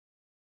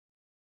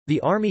The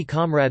Army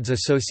Comrades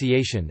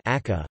Association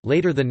 (ACA),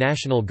 later the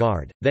National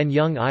Guard, then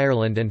Young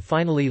Ireland and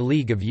finally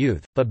League of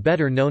Youth, but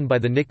better known by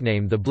the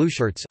nickname the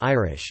Blueshirts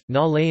Irish,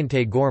 Na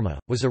Laointe Gorma,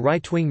 was a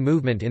right-wing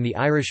movement in the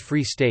Irish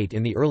Free State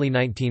in the early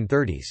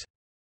 1930s.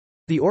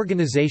 The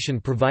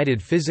organisation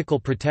provided physical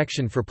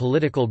protection for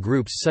political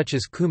groups such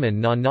as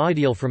Cumann na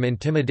nGaedheal from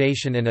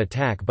intimidation and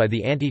attack by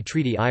the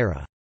anti-treaty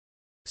IRA.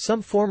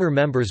 Some former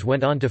members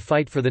went on to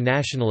fight for the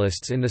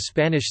Nationalists in the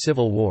Spanish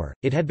Civil War.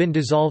 It had been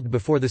dissolved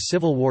before the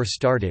Civil War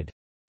started.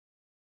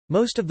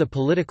 Most of the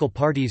political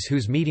parties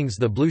whose meetings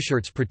the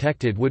Blueshirts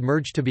protected would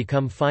merge to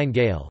become Fine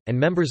Gael, and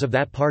members of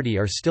that party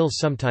are still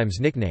sometimes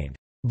nicknamed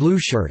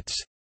Blueshirts.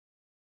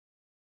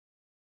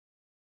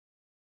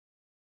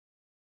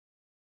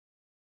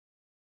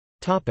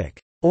 Topic: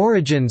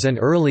 Origins and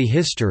early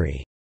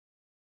history.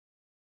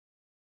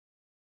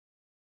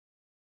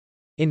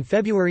 In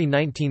February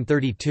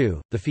 1932,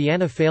 the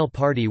Fianna Fáil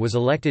party was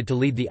elected to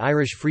lead the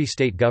Irish Free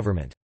State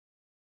government.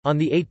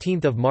 On 18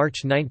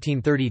 March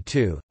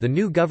 1932, the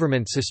new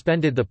government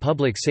suspended the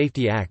Public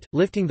Safety Act,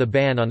 lifting the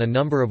ban on a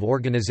number of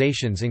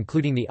organisations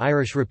including the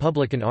Irish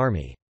Republican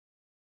Army.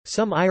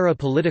 Some IRA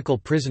political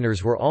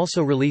prisoners were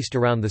also released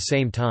around the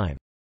same time.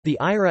 The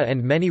IRA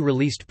and many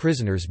released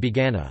prisoners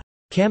began a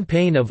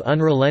campaign of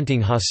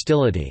unrelenting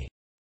hostility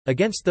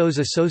against those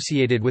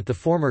associated with the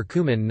former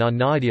Cumann na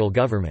nGaedheal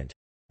government.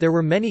 There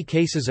were many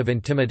cases of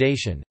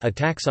intimidation,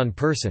 attacks on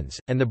persons,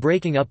 and the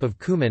breaking up of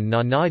Cumann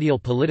na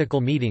nGaedheal political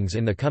meetings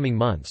in the coming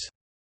months.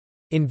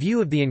 In view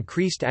of the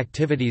increased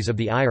activities of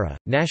the IRA,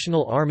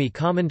 National Army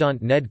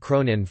Commandant Ned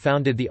Cronin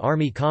founded the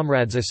Army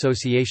Comrades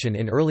Association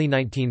in early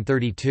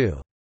 1932.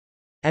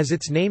 As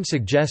its name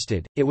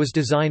suggested, it was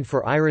designed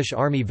for Irish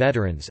Army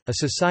veterans, a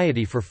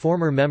society for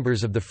former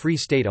members of the Free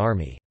State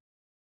Army.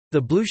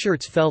 The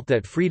Blueshirts felt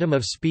that freedom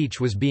of speech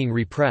was being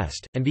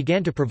repressed, and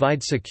began to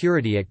provide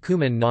security at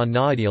Cumann na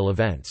nGaedheal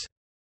events.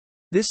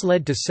 This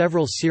led to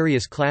several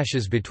serious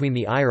clashes between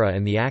the IRA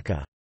and the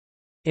ACA.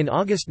 In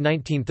August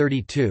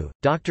 1932,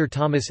 Dr.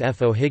 Thomas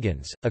F.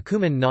 O'Higgins, a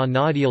Cumann na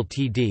nGaedheal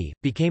TD,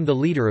 became the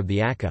leader of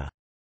the ACA.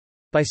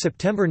 By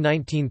September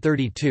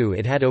 1932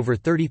 it had over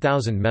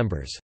 30,000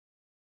 members.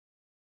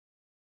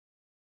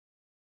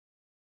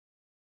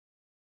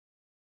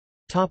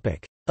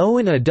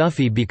 Eoin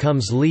O'Duffy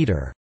becomes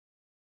leader.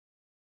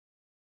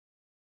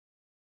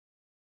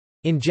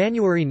 In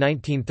January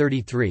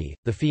 1933,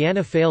 the Fianna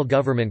Fáil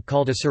government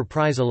called a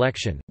surprise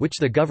election, which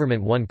the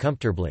government won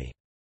comfortably.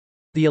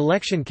 The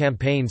election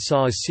campaign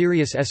saw a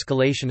serious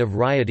escalation of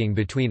rioting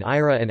between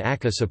IRA and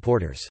ACA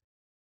supporters.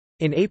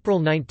 In April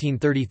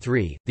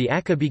 1933, the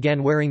ACA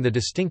began wearing the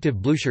distinctive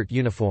Blueshirt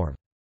uniform.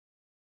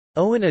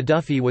 Eoin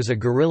O'Duffy was a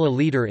guerrilla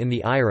leader in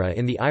the IRA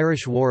in the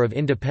Irish War of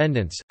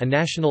Independence, a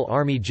National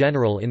Army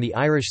general in the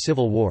Irish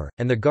Civil War,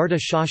 and the Garda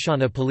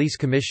Síochána police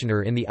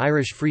commissioner in the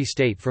Irish Free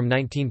State from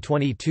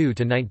 1922 to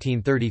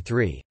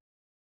 1933.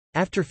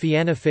 After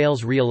Fianna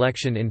Fáil's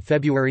re-election in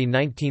February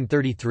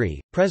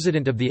 1933,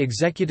 President of the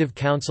Executive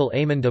Council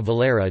Eamon de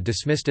Valera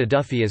dismissed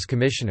O'Duffy as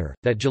commissioner.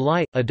 That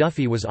July,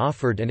 O'Duffy was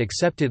offered and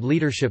accepted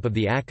leadership of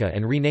the ACA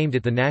and renamed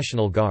it the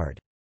National Guard.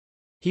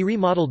 He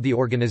remodeled the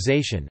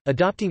organization,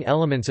 adopting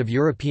elements of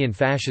European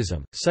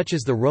fascism, such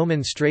as the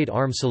Roman straight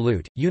arm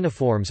salute,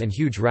 uniforms and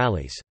huge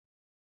rallies.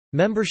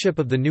 Membership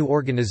of the new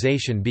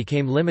organization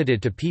became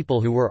limited to people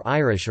who were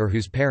Irish or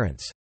whose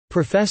parents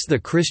professed the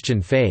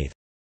Christian faith.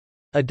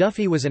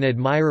 O'Duffy was an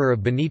admirer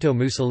of Benito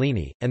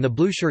Mussolini, and the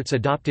Blueshirts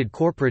adopted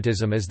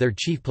corporatism as their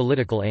chief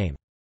political aim.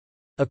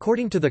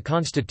 According to the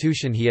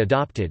constitution he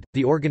adopted,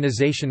 the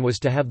organization was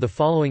to have the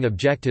following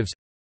objectives: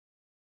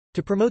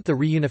 to promote the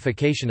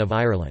reunification of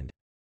Ireland,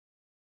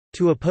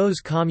 to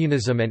oppose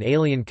communism and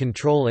alien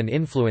control and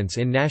influence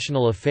in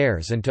national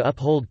affairs and to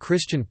uphold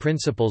Christian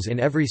principles in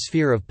every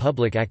sphere of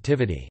public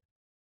activity,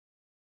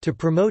 to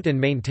promote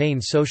and maintain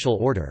social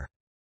order,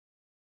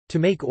 to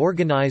make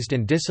organized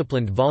and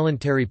disciplined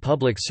voluntary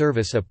public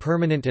service a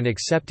permanent and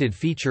accepted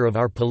feature of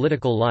our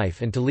political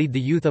life and to lead the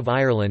youth of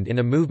Ireland in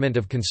a movement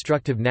of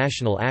constructive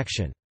national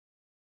action,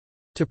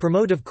 to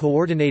promote of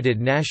coordinated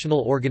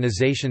national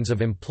organizations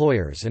of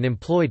employers and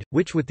employed,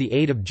 which with the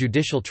aid of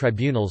judicial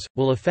tribunals,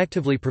 will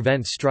effectively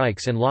prevent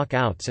strikes and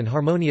lockouts and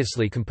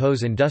harmoniously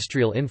compose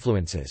industrial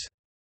influences,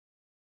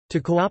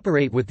 to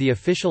cooperate with the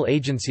official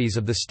agencies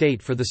of the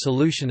state for the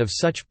solution of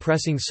such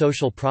pressing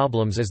social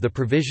problems as the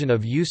provision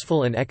of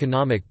useful and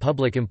economic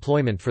public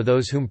employment for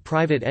those whom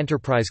private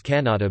enterprise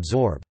cannot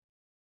absorb,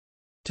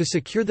 to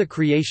secure the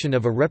creation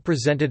of a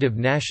representative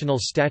national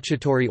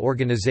statutory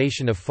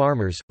organization of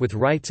farmers, with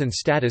rights and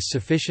status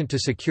sufficient to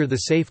secure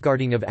the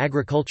safeguarding of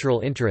agricultural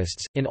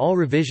interests, in all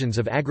revisions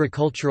of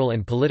agricultural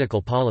and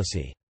political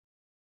policy,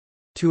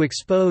 to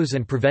expose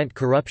and prevent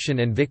corruption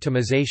and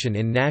victimization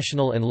in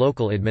national and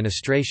local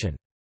administration,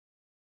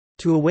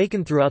 to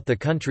awaken throughout the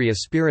country a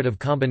spirit of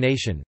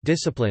combination,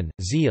 discipline,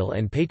 zeal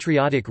and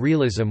patriotic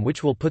realism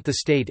which will put the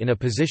state in a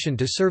position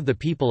to serve the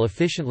people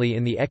efficiently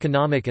in the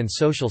economic and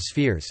social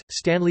spheres.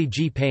 Stanley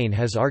G. Payne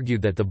has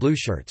argued that the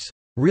Blueshirts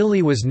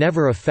really was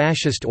never a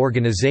fascist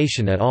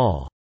organization at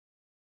all.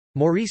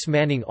 Maurice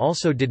Manning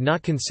also did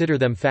not consider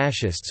them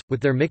fascists,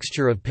 with their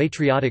mixture of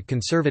patriotic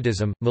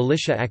conservatism,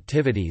 militia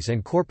activities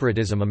and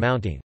corporatism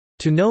amounting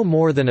to no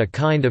more than a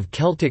kind of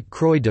Celtic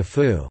croix de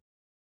feu.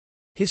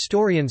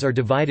 Historians are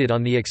divided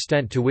on the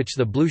extent to which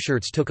the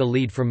Blueshirts took a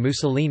lead from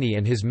Mussolini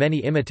and his many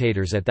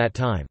imitators at that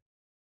time.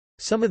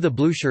 Some of the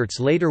Blueshirts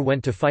later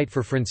went to fight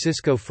for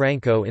Francisco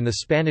Franco in the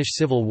Spanish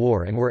Civil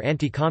War and were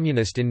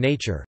anti-communist in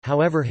nature,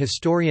 however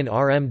historian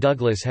R. M.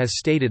 Douglas has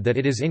stated that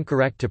it is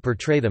incorrect to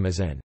portray them as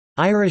an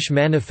Irish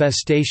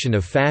manifestation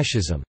of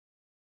fascism.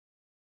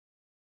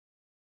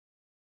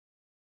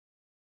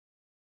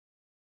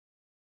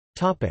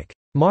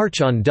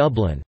 March on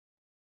Dublin.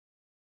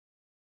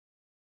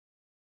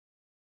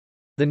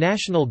 The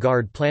National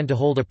Guard planned to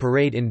hold a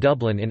parade in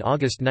Dublin in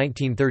August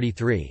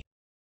 1933.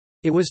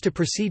 It was to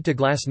proceed to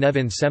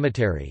Glasnevin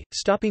Cemetery,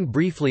 stopping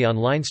briefly on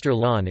Leinster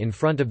Lawn in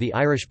front of the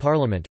Irish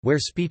Parliament, where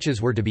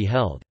speeches were to be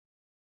held.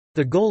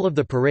 The goal of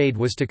the parade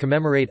was to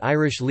commemorate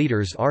Irish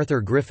leaders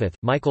Arthur Griffith,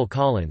 Michael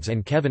Collins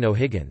and Kevin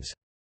O'Higgins.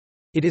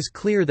 It is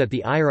clear that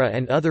the IRA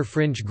and other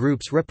fringe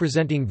groups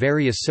representing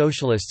various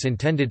socialists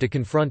intended to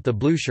confront the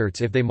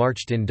Blueshirts if they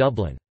marched in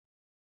Dublin.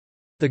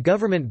 The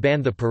government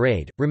banned the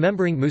parade,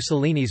 remembering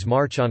Mussolini's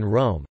march on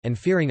Rome, and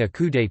fearing a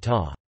coup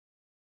d'état.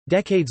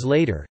 Decades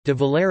later, de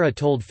Valera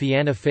told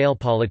Fianna Fáil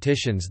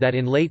politicians that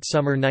in late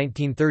summer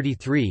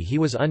 1933 he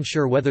was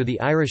unsure whether the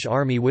Irish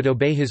army would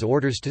obey his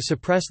orders to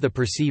suppress the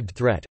perceived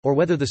threat, or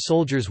whether the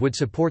soldiers would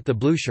support the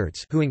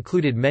Blueshirts, who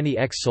included many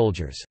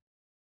ex-soldiers.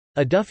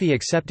 O'Duffy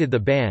accepted the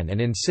ban and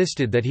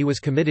insisted that he was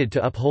committed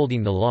to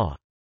upholding the law.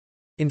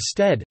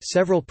 Instead,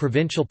 several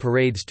provincial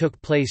parades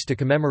took place to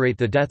commemorate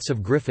the deaths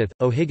of Griffith,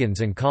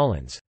 O'Higgins and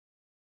Collins.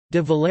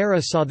 De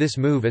Valera saw this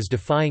move as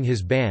defying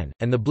his ban,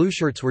 and the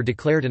Blueshirts were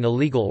declared an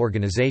illegal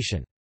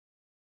organization.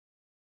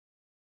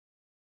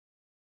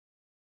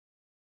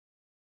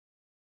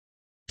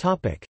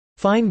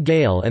 Fine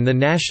Gael and the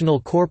National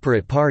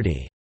Corporate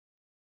Party.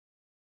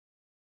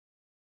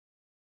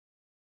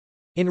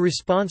 In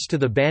response to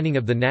the banning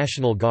of the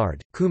National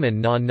Guard, Cumann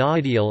na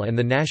nGaedheal and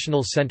the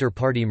National Centre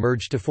Party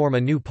merged to form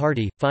a new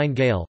party, Fine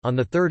Gael, on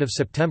 3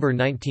 September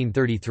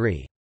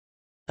 1933.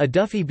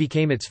 O'Duffy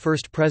became its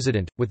first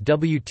president, with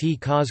W. T.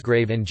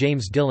 Cosgrave and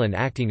James Dillon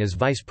acting as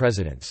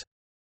vice-presidents.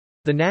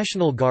 The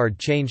National Guard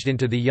changed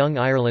into the Young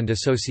Ireland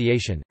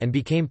Association, and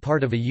became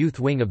part of a youth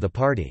wing of the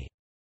party.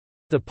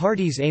 The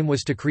party's aim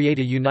was to create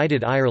a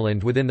united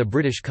Ireland within the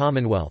British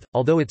Commonwealth,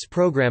 although its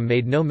programme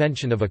made no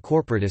mention of a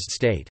corporatist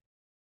state.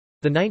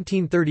 The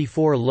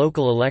 1934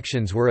 local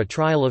elections were a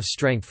trial of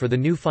strength for the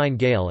new Fine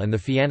Gael and the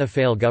Fianna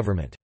Fáil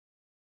government.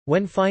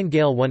 When Fine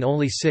Gael won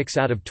only 6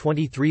 out of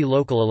 23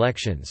 local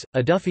elections,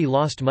 O'Duffy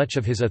lost much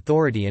of his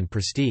authority and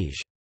prestige.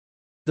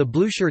 The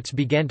Blueshirts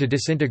began to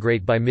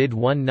disintegrate by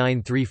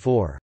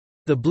mid-1934.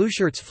 The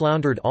Blueshirts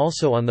floundered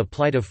also on the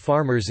plight of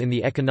farmers in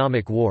the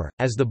economic war,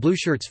 as the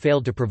Blueshirts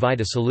failed to provide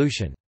a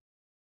solution.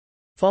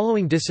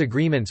 Following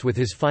disagreements with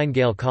his Fine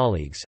Gael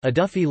colleagues,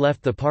 O'Duffy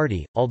left the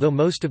party, although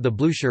most of the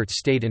Blueshirts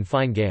stayed in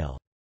Fine Gael.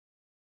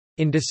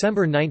 In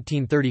December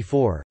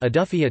 1934,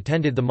 O'Duffy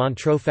attended the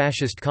Montreux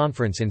Fascist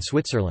Conference in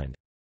Switzerland.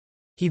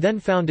 He then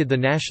founded the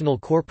National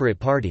Corporate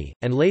Party,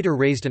 and later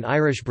raised an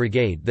Irish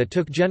brigade that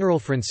took General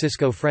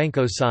Francisco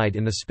Franco's side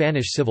in the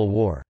Spanish Civil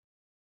War.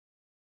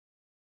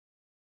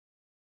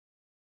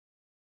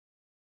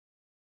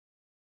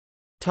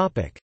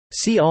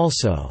 See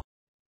also: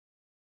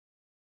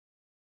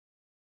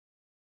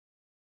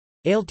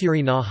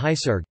 Ailtírí na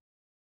hÉisearg,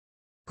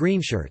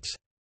 Greenshirts.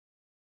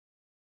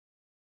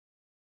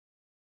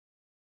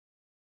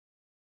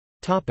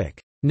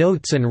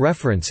 Notes and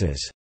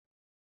references.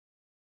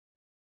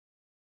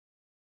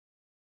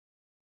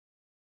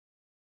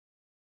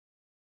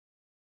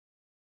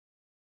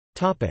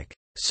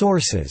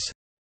 Sources.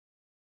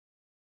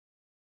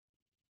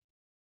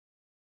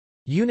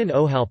 Eoin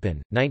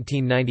O'Halpin,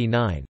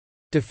 1999.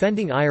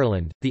 Defending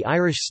Ireland, the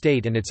Irish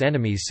State and its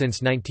Enemies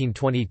since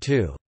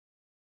 1922.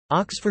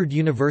 Oxford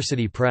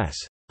University Press.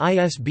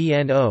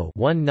 ISBN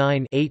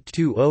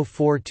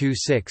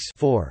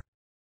 0-19-820426-4.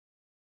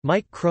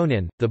 Mike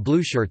Cronin, The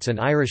Blueshirts and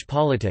Irish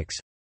Politics.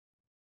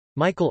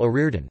 Michael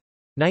O'Riordan.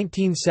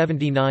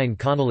 1979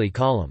 Connolly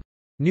Column.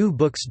 New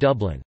Books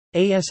Dublin.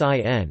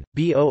 ASIN,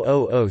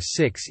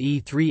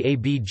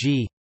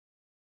 B0006E3ABG.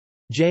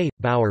 J.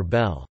 Bauer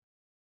Bell.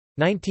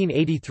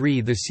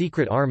 1983 The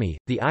Secret Army,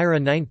 The IRA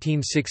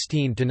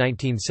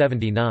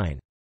 1916–1979.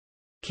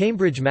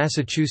 Cambridge,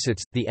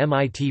 Massachusetts, The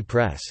MIT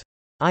Press.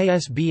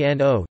 ISBN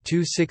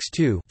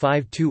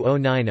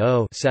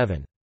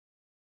 0-262-52090-7.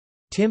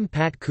 Tim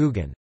Pat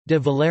Coogan. De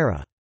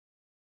Valera.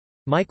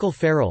 Michael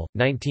Farrell,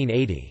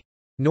 1980.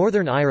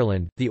 Northern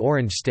Ireland, The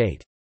Orange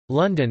State.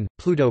 London,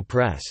 Pluto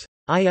Press.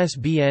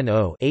 ISBN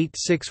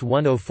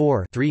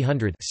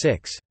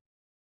 0-86104-300-6.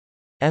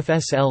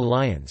 FSL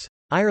Lyons.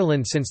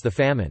 Ireland Since the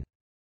Famine.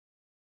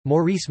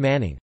 Maurice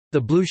Manning.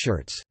 The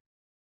Blueshirts.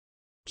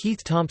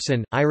 Keith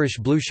Thompson, Irish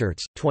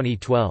Blueshirts,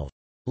 2012.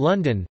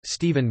 London,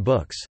 Stephen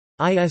Books.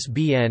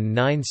 ISBN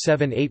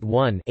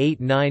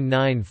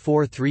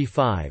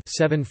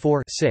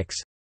 9781-899435-74-6.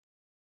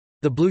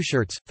 The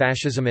Blueshirts,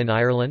 Fascism in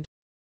Ireland?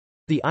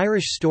 The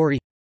Irish Story.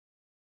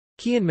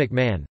 Cian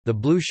McMahon, The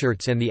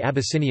Blueshirts and the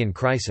Abyssinian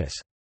Crisis.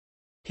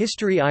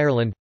 History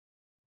Ireland.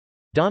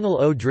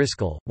 Donald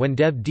O'Driscoll, When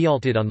Deb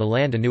Dealted on the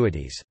Land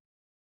Annuities.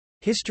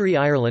 History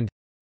Ireland.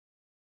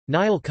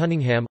 Niall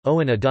Cunningham,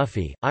 Eoin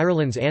O'Duffy,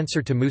 Ireland's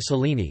Answer to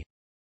Mussolini.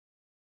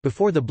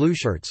 Before the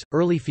Blueshirts,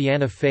 Early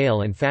Fianna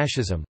Fáil and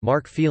Fascism,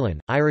 Mark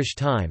Phelan, Irish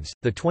Times,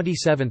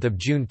 27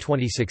 June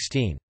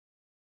 2016.